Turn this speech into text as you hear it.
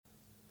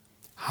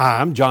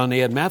Hi, I'm John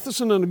Ed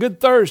Matheson, and a good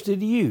Thursday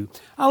to you.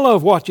 I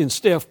love watching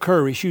Steph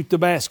Curry shoot the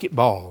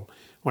basketball.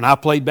 When I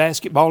played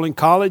basketball in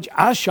college,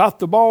 I shot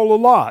the ball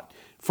a lot.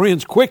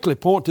 Friends quickly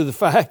point to the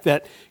fact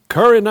that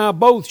Curry and I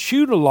both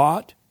shoot a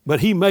lot,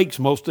 but he makes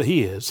most of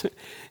his.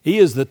 He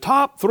is the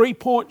top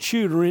three-point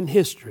shooter in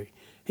history.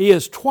 He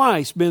has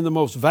twice been the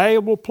most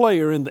valuable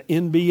player in the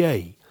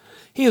NBA.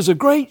 He is a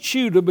great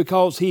shooter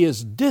because he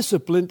is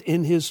disciplined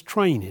in his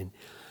training.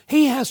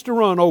 He has to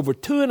run over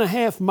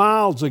 2.5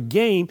 miles a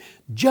game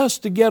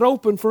just to get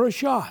open for a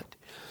shot.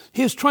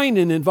 His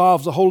training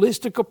involves a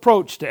holistic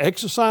approach to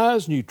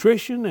exercise,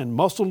 nutrition, and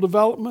muscle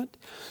development.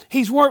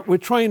 He's worked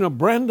with trainer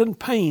Brandon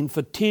Payne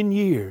for 10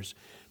 years.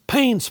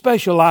 Payne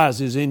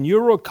specializes in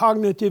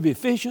neurocognitive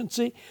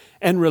efficiency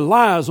and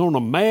relies on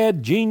a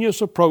mad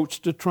genius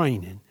approach to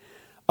training.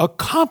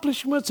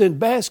 Accomplishments in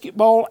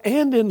basketball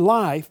and in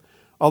life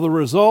are the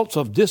results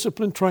of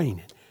disciplined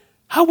training.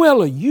 How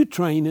well are you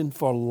training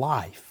for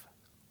life?